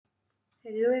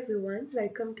Hello everyone,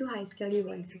 welcome to high study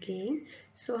once again.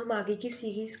 सो हम आगे की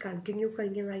सीरीज कंटिन्यू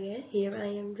करने वाले हैं। Here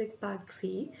I am with part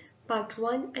 3। Part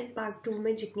 1 and part 2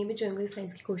 में जितने भी जनरल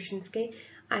साइंस के क्वेश्चंस के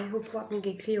आई होप वो आपने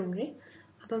देख लिए होंगे।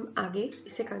 अब हम आगे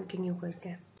इसे कंटिन्यू करते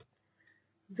हैं।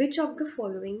 Which of the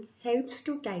following helps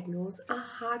to diagnose a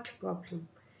heart problem?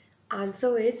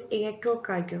 Answer is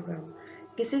electrocardiogram.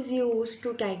 This is used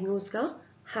to diagnose the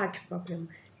heart problem.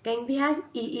 Then we have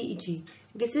EEG.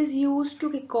 This is used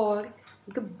to record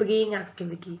the brain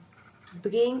activity.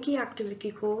 Brain की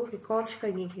activity को record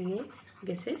करने के लिए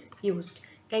this is used.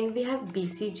 Then we have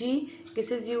BCG. This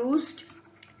is used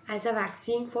as a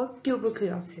vaccine for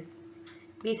tuberculosis.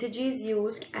 BCG is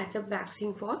used as a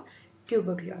vaccine for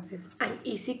tuberculosis. And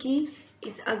ECG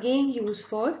is again used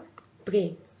for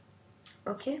brain.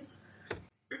 Okay.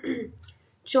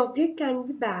 Chocolate can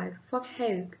be bad for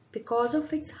health because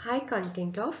of its high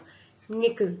content of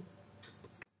nickel.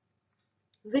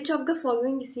 Which of the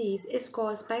following disease is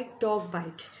caused by dog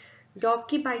bite? Dog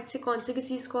की bite से कौन सी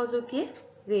disease cause होती है?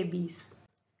 Rabies.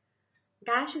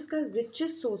 Dash is the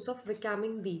richest source of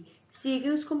vitamin B.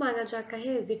 Cereals को माना जाता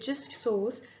है richest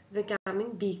source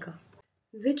vitamin B का.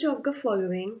 Which of the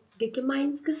following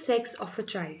determines the sex of a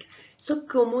child? So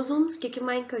chromosomes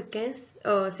determine करते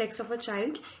हैं sex of a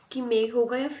child कि male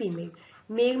होगा या female.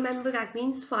 Male member that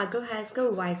means father has the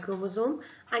Y chromosome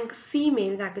and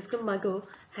female that is the mother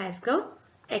has the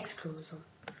X chromosome.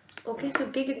 Okay, so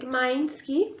they determines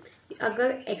कि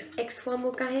अगर XX form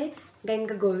होता है then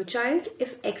the girl child,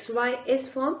 if XY is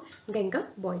formed then the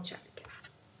boy child.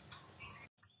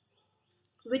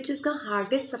 Which is the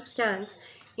hardest substance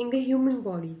in the human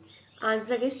body?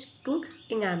 Answer is tooth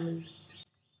enamel.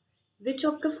 Which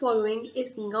of the following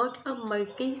is not a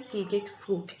multi-seeded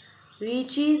fruit?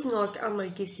 Lychee is not a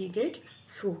multi-seeded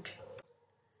fruit.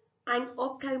 An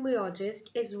ophthalmologist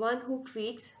is one who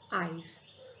treats eyes.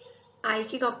 Eye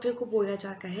के doctor को बोला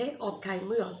जाता है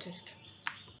ophthalmologist.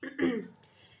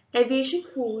 Aviation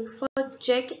fuel for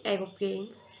jet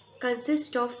aeroplanes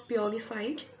consists of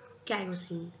purified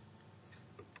kerosene.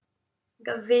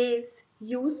 The waves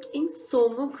used in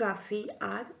sonography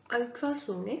are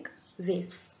ultrasonic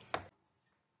waves.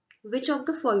 Which of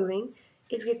the following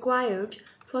is required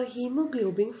for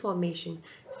hemoglobin formation?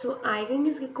 So iron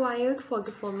is required for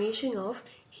the formation of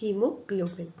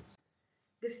hemoglobin.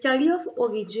 The study of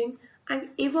origin and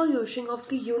evolution of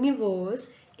the universe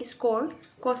is called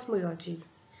cosmology.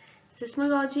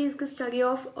 Seismology is the study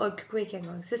of earthquake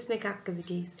and seismic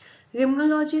activities.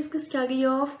 Limnology is the study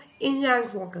of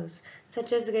inland waters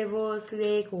such as rivers,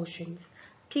 lakes, oceans.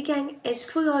 ठीक है, and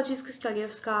astrology is the study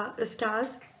of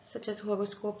stars such as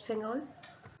horoscopes and all.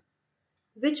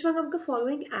 Which one of the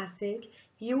following acid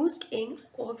used in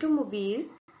automobile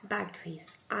batteries?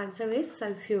 Answer is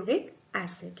sulfuric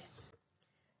acid.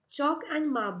 Chalk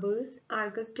and marbles are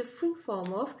the different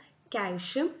form of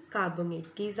calcium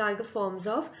carbonate. These are the forms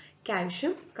of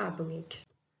calcium carbonate.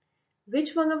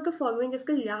 Which one of the following is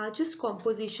the largest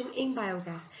composition in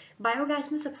biogas?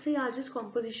 Biogas में सबसे largest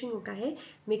composition होता है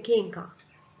methane का.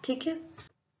 ठीक है?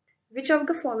 Which of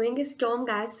the following is termed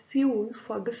as fuel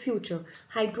for the future?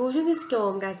 Hydrogen is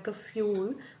termed as the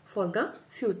fuel for the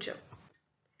future.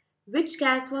 Which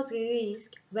gas was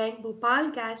released when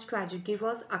Bhopal gas tragedy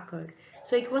was occurred?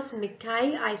 So it was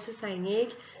methyl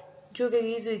isocyanate जो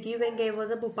release हुई थी when there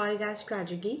was a Bhopal gas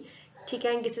tragedy. ठीक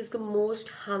है, and this is the most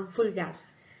harmful gas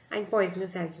and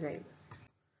poisonous as well.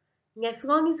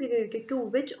 Nephron is related to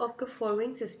which of the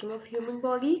following system of human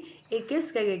body? It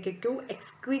is related to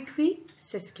excretory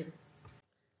system.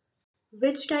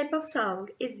 Which type of sound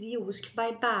is used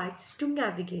by bats to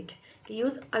navigate? They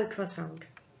use ultrasound.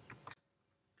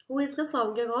 Who is the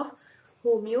founder of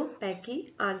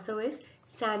homeopathy? Answer is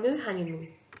Samuel Hahnemann.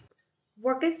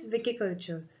 What is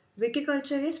viticulture?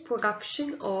 Viticulture is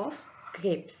production of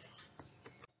grapes.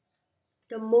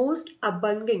 The most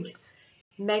abundant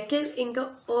metal in the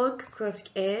earth crust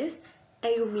is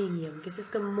aluminium. This is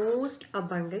the most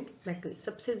abundant metal.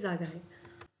 सबसे ज़्यादा है.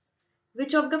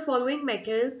 Which of the following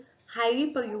metal highly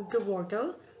pollute the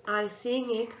water?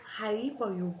 Arsenic highly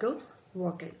pollute the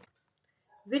water.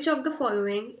 Which of the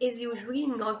following is usually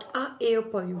not a air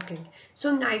pollutant?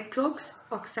 So nitrous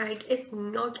oxide is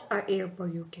not a air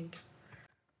pollutant.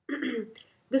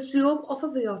 The slope of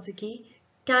a velocity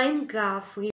time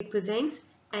graph represents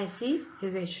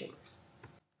acceleration.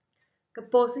 The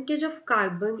percentage of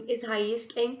carbon is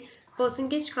highest in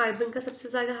percentage carbon का सबसे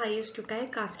ज़्यादा highest होता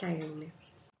है cast iron में.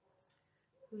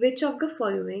 Which of the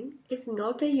following is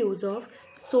not a use of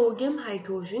sodium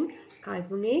hydrogen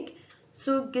carbonate?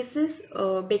 So this is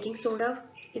baking soda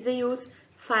is a use.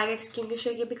 Fire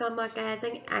extinguisher के भी काम आता है, एज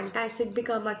एन एंटासिड भी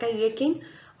काम आता है, लेकिन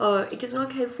it is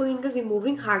not helpful in the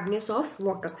removing hardness of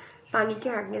water. पानी की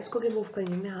हार्डनेस को रिमूव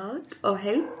करने में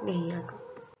हेल्प नहीं आता.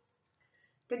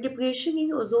 The depletion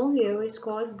in ozone layer is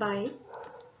caused by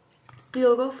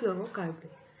chlorofluorocarbon.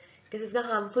 This is the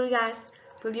harmful gas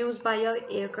produced by your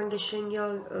air conditioning,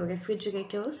 your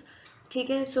refrigerators. ठीक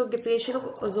है, सो depletion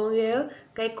of ozone layer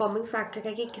का एक कॉमन फैक्टर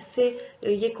है कि किससे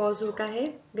ये कॉज होता है.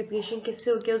 डिप्लेशन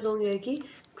किससे होती है ओजोन लेयर की?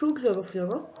 Through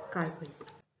chlorofluorocarbon.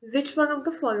 Which one of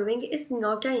the following is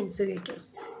not an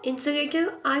insulators? Insulators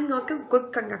are not a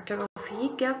good conductor of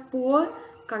heat. They are poor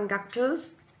conductors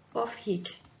of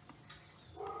heat.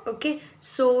 Okay,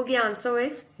 so the answer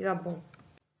is rubber.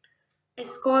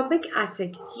 Ascorbic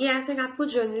acid, ये acid आपको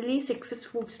generally citrus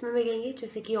fruits में मिलेंगे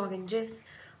जैसे कि oranges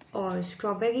और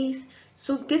strawberries.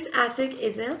 So this acid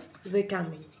is a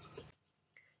vitamin.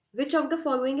 Which of the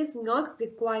following is not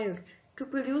required to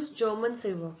produce German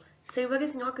silver? Silver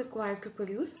is not required to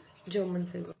produce German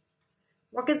silver.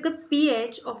 What is the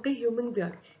pH of the human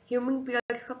blood? Human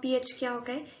blood का pH क्या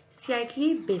होता है?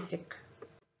 Slightly basic.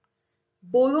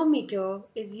 Bolometer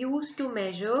is used to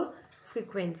measure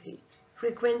frequency.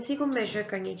 Frequency को measure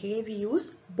करने के लिए we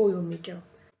use bolometer.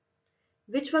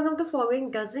 Which one of the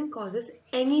following doesn't causes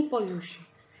any pollution?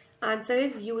 Answer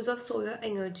is use of solar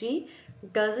energy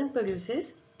doesn't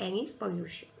produces any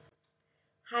pollution.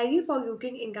 Highly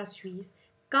polluting industries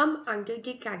come under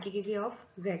the category of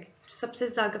red. सबसे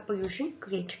ज़्यादा pollution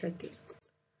create करती है.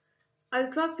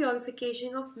 Ultra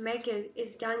purification of metal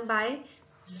is done by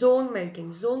zone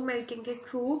melting. Zone melting के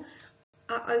through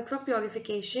ultra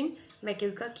purification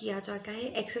metal का किया जाता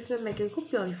है. Access में मेटल को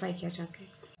प्योरीफाई किया जाता है.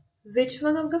 Which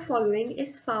one of the following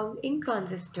is found in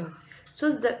transistors? So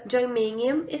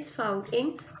germanium is found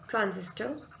in transistor.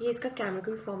 ये इसका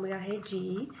केमिकल फॉर्मूला है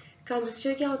Ge.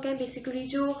 ट्रांजिस्टर क्या होता है? बेसिकली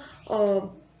जो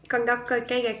कंडक्ट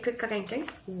करता है electric current end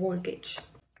voltage.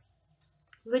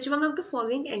 Which one of the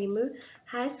following animal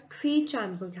has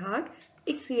 3-chambered heart?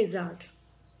 It's lizard.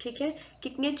 ठीक है,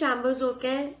 कितने चैम्बर्स होते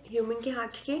हैं ह्यूमन के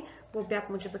हार्ट के वो भी आप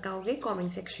मुझे बताओगे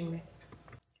कमेंट सेक्शन में.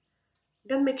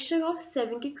 The mixture of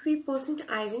 73%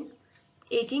 iron,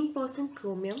 18%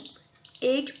 chromium,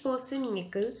 8%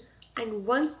 nickel and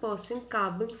 1%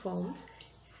 carbon forms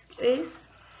is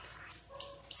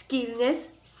स्टीलनेस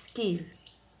steel.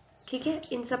 ठीक है,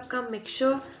 इन सब का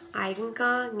मिक्सचर आयरन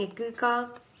का, निकल का,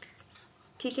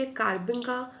 ठीक है, कार्बन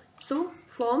का, सो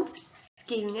forms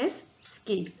स्टीलनेस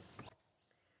steel.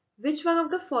 Which one of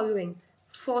the following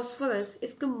phosphorus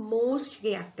is the most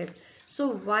reactive? So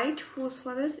white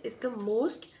phosphorus is the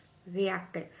most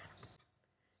reactive.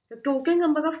 The total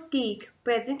number of teeth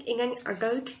present in an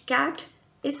adult cat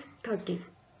is 30.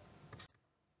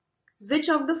 Which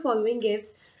of the following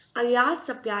gives a large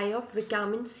supply of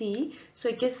vitamin C? So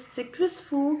it is citrus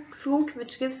fruit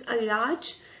which gives a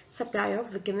large supply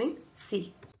of vitamin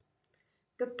C.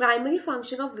 The primary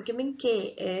function of vitamin K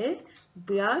is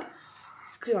blood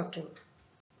clotting.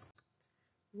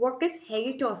 What is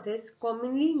halitosis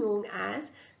commonly known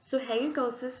as? So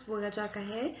halitosis बोला जाता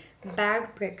है bad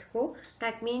breath को.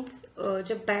 That means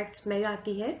जब bad smell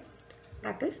आती है,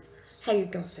 that is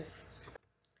halitosis.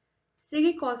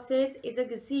 Silicosis is a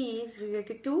disease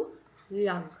related to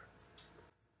lung.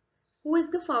 Who is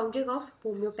the founder of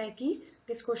homeopathy?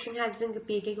 This question has been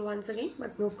repeated once again,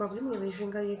 but no problem.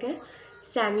 Revision कर लेते हैं.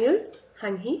 Samuel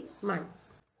Hahnemann.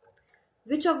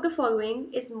 Which of the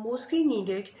following is mostly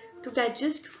needed to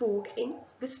digest food in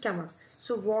the stomach?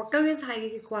 So water is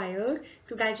highly required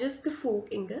to digest the food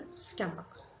in the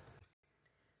stomach.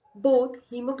 Both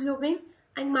hemoglobin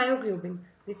and myoglobin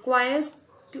requires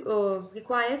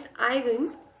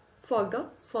iron for the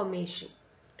formation.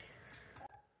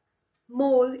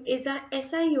 Mole is a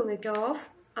SI unit of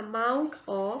amount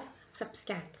of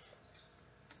substance.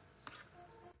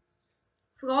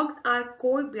 Frogs are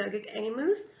cold-blooded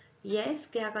animals. Yes,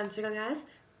 they are considered as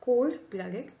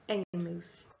cold-blooded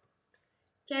animals.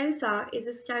 Kelsa is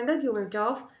a standard unit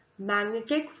of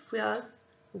magnetic flux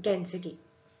density.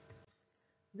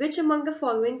 Which among the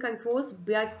following controls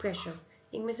blood pressure?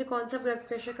 इनमें से कौन सा blood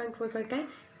pressure control करता है?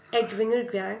 Adrenal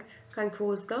gland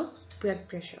controls the blood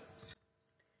pressure.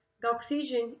 The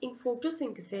oxygen in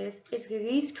photosynthesis is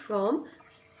released from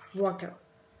water,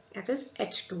 that is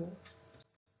H2O.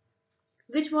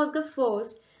 Which was the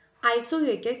first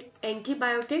isolated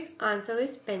antibiotic? Answer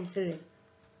is penicillin.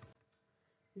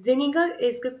 Vinegar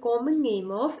is the common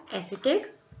name of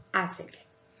acetic acid.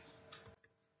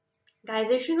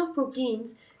 Digestion of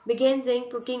proteins begins in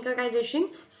protein का digestion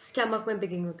stomach में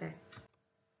begin होता है.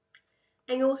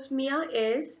 Anosmia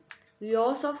is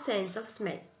loss of sense of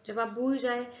smell. जब आप भूल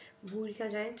क्या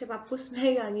जाए, जब आपको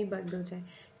स्मेल आनी बंद हो जाए,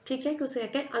 ठीक है, तो उसे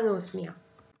कहते हैं अनोस्मिया.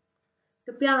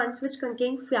 The plants which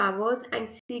contain flowers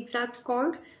and seeds are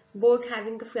called, both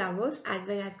having the flowers as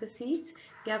well as the seeds,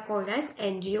 they are called as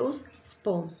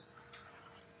angiosperm.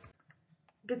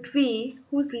 The tree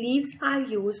whose leaves are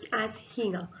used as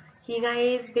henna. Henna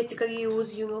is basically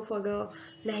used, for the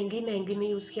mehndi में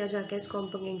use किया जाता है इस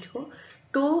component को.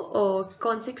 तो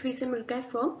कौन से tree से मिलता है?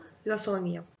 From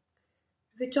Lawsonia.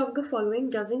 Which of the following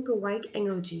doesn't provide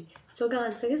energy? So the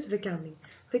answer is vitamin.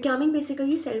 Vitamin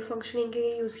basically cell functioning के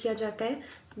लिए यूज किया जाता है,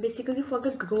 basically for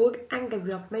the growth and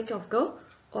development of the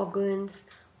organs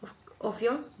of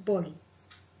your body.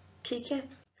 ठीक है?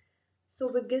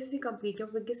 So with this we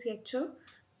completed with this lecture.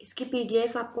 इसकी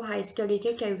PDF आपको high study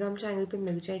के टेलीग्राम चैनल पे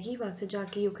मिल जाएगी, वहाँ से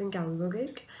जाके you can download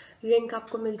it. Link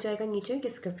आपको मिल जाएगा नीचे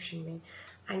डिस्क्रिप्शन में.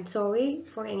 And sorry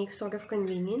for any sort of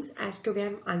convenience as today I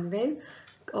am unwell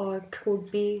और could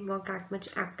be not that much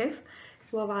active.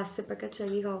 वो आवाज़ से पता चल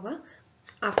ही रहा होगा.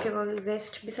 After all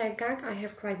rest beside that, I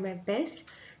have tried my best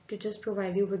to just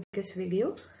provide you with this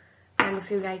video. And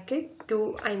if you like it,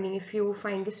 if you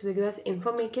find this video as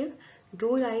informative,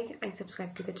 do like and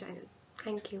subscribe to the channel.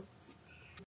 Thank you.